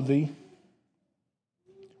 and clothed thee?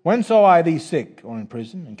 When saw I thee sick, or in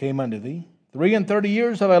prison, and came unto thee?" 33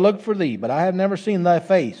 years have I looked for thee, but I have never seen thy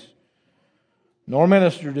face, nor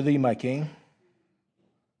ministered to thee, my king.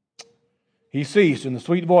 He ceased, and the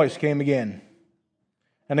sweet voice came again.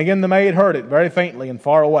 And again the maid heard it very faintly and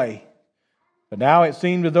far away. But now it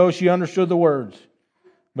seemed as though she understood the words.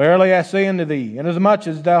 Verily I say unto thee, inasmuch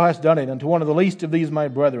as thou hast done it unto one of the least of these my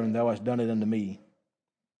brethren, thou hast done it unto me.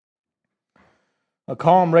 A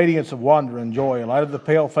calm radiance of wonder and joy lighted the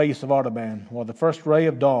pale face of Artaban, while the first ray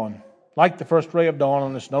of dawn, like the first ray of dawn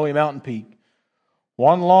on a snowy mountain peak,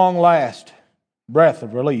 one long last breath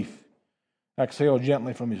of relief exhaled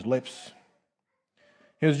gently from his lips.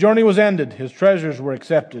 His journey was ended. His treasures were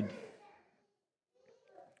accepted.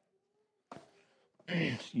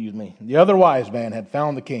 Excuse me. The other wise man had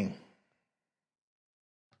found the king.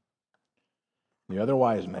 The other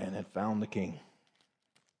wise man had found the king.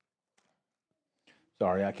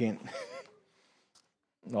 Sorry, I can't.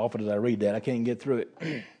 Often as I read that, I can't get through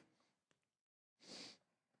it.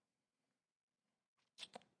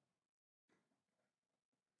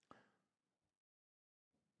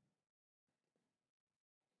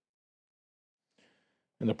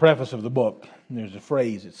 In the preface of the book, there's a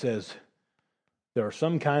phrase that says, there are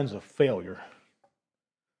some kinds of failure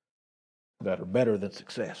that are better than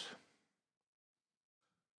success.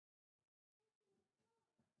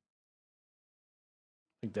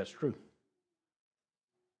 I think that's true.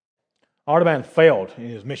 Artaban failed in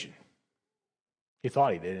his mission. He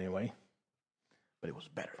thought he did anyway, but it was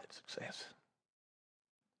better than success.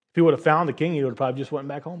 If he would have found the king, he would have probably just went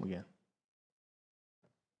back home again.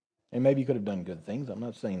 And maybe he could have done good things. I'm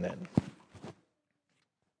not saying that.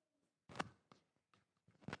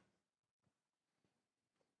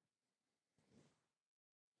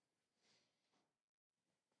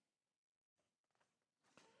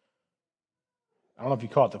 I don't know if you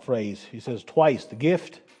caught the phrase. He says twice, the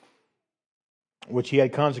gift which he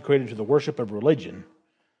had consecrated to the worship of religion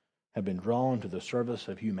had been drawn to the service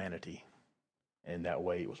of humanity. And in that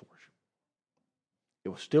way it was worship. It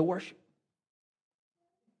was still worship.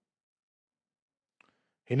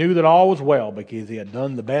 He knew that all was well because he had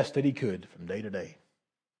done the best that he could from day to day.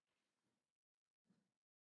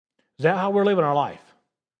 Is that how we're living our life?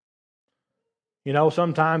 You know,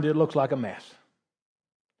 sometimes it looks like a mess.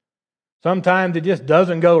 Sometimes it just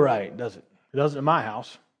doesn't go right, does it? It doesn't in my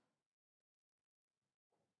house.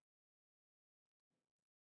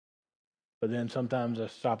 But then sometimes I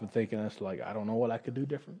stop and think, and it's like, I don't know what I could do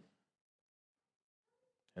different.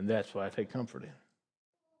 And that's what I take comfort in.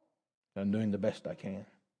 I'm doing the best I can.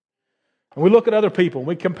 And we look at other people, and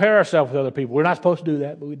we compare ourselves with other people. We're not supposed to do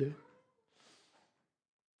that, but we do.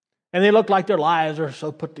 And they look like their lives are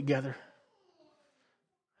so put together.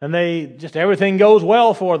 And everything goes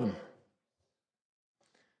well for them.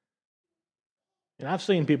 And I've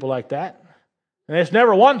seen people like that. And it's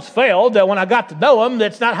never once failed that when I got to know them,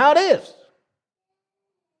 that's not how it is.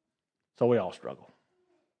 So we all struggle.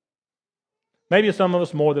 Maybe some of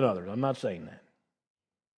us more than others. I'm not saying that.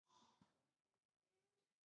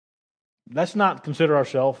 Let's not consider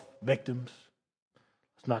ourselves victims.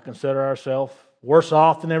 Let's not consider ourselves worse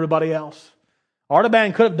off than everybody else.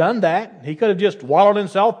 Artaban could have done that. He could have just wallowed in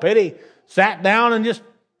self-pity, sat down and just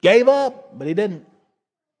gave up. But he didn't.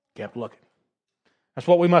 Kept looking. That's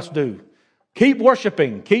what we must do. Keep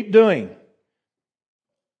worshiping. Keep doing.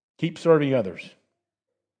 Keep serving others.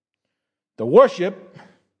 The worship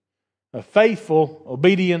of faithful,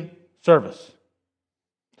 obedient service.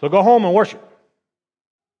 So go home and worship.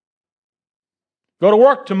 Go to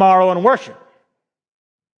work tomorrow and worship.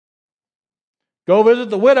 Go visit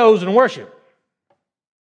the widows and worship.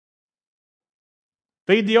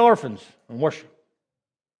 Feed the orphans and worship.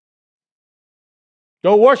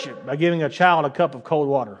 Go worship by giving a child a cup of cold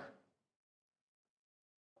water.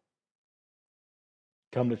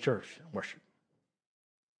 Come to church and worship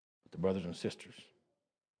with the brothers and sisters.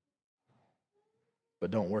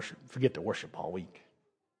 But don't worship. Forget to worship all week.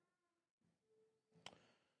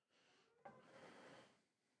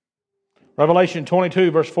 Revelation 22,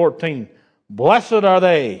 verse 14. Blessed are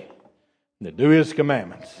they that do His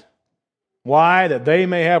commandments. Why? That they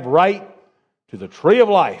may have right to the tree of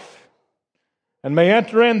life and may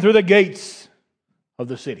enter in through the gates of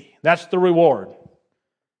the city. That's the reward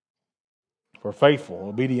for faithful,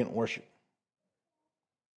 obedient worship.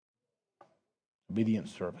 Obedient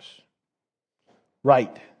service.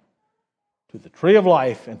 Right to the tree of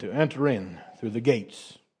life and to enter in through the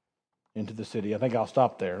gates into the city. I think I'll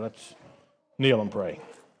stop there. Let's kneel and pray.